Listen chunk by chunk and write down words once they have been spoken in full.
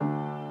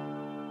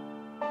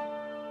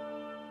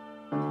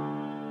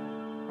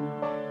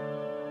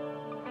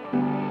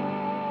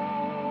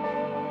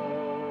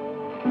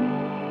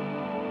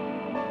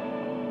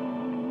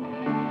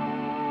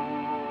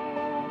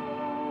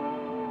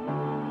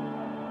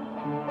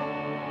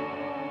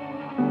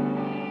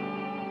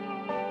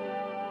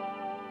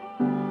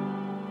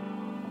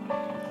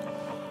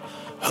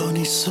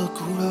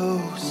Honeysuckle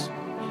rose,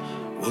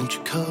 won't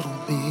you cuddle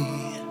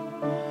me?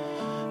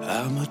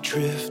 I'm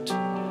adrift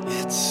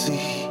at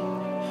sea,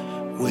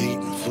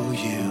 waiting for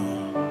you.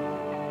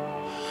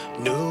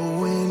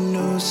 Knowing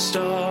no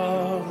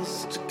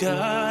stars to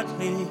guide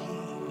me,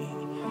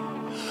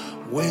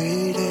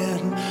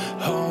 waiting,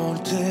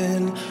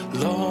 haunting,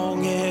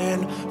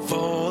 longing,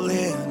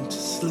 falling to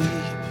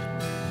sleep.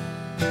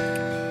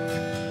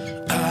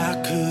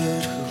 I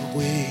could have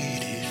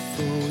waited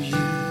for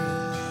you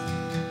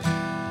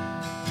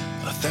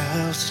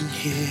 1,000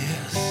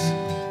 years.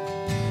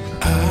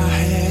 I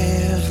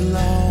have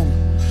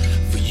longed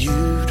for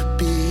you to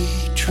be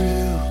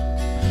true,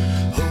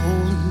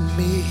 holding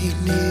me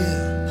near,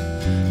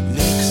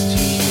 next to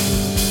you.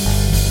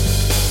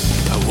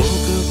 I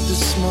woke up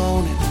this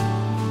morning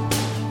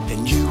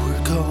and you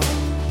were gone.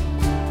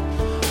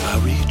 I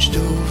reached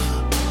over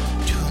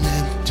to an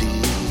empty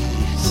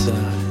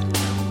side,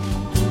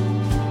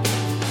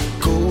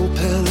 cold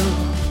pillow,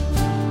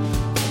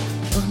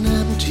 an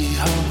empty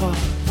heart.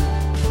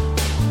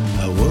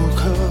 I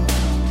woke up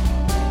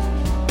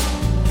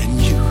and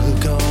you were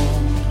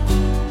gone.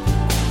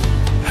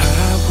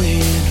 I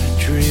went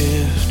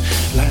adrift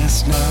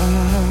last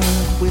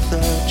night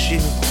without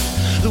you.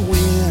 The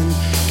wind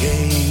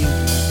came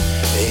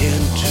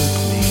and took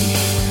me.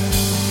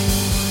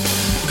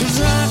 'Cause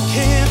I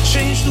can't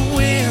change the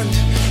wind,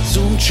 so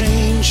I'm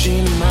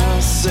changing my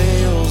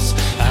sails.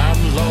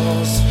 I'm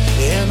lost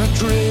and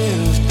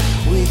adrift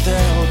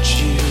without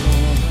you.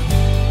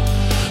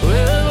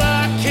 Well,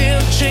 I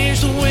can't change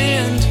the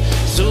wind,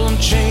 so I'm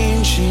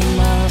changing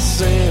my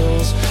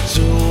sails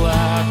so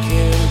I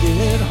can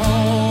get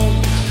home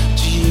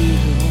to you.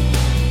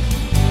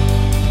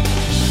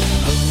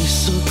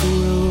 Honeysuckle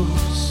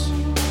rose,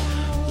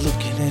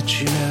 looking at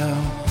you now.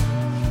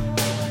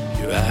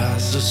 Your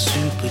eyes are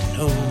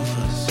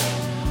supernovas,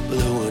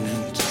 blowing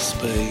into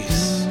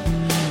space.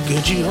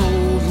 Could you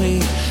hold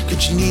me?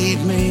 Could you need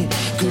me?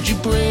 Could you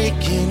break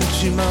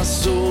into my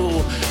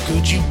soul?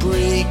 Could you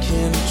break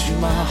into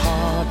my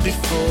heart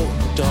before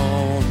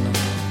dawn?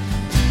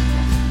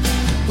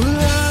 Well,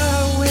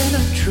 I went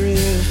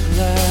adrift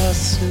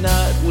last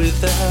night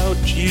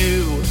without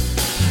you.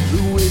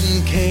 The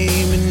wind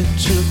came and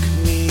took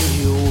me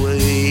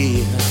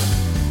away.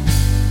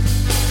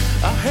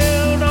 I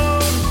held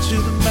on to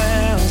the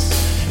mast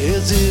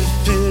as if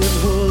it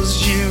was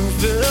you.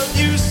 Felt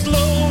you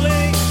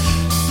slowly,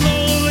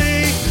 slowly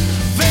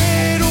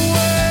fade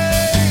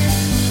away.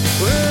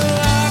 Well,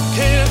 I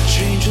can't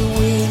change the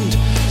wind,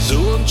 so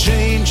I'm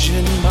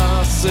changing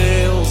my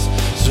sails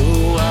so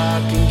I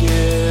can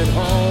get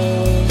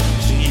home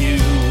to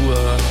you.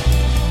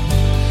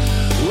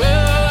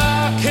 Well,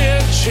 I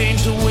can't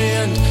change the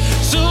wind,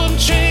 so I'm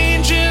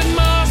changing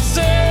my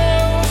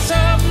sails.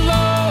 I'm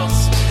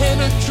lost and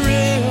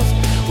adrift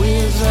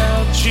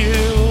without you.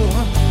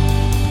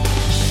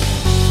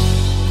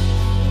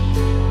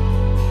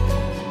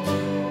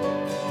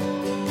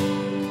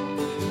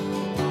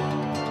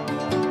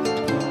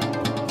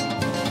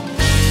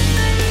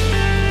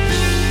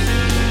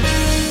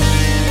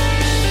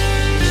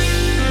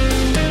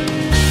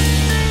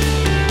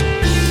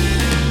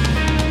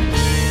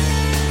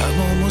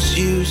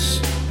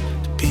 Used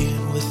to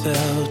being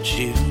without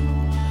you.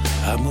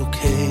 I'm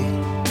okay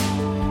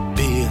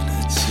being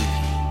at sea.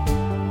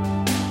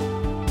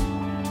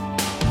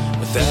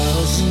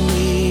 1,000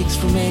 leagues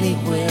from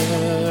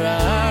anywhere,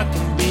 I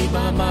can be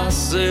by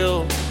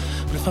myself.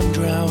 But if I'm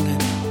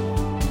drowning,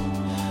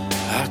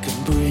 I can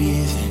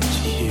breathe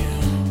into you.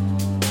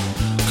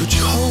 Could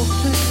you hold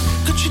me?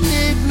 Could you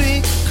need me?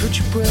 Could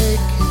you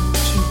break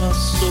into my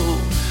soul?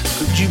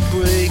 Could you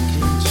break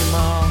into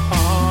my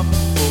heart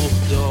before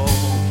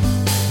dawn?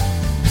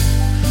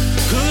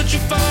 Could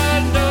you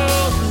find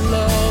all the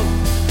love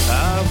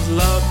I've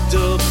locked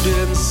up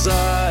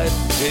inside?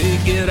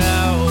 Take it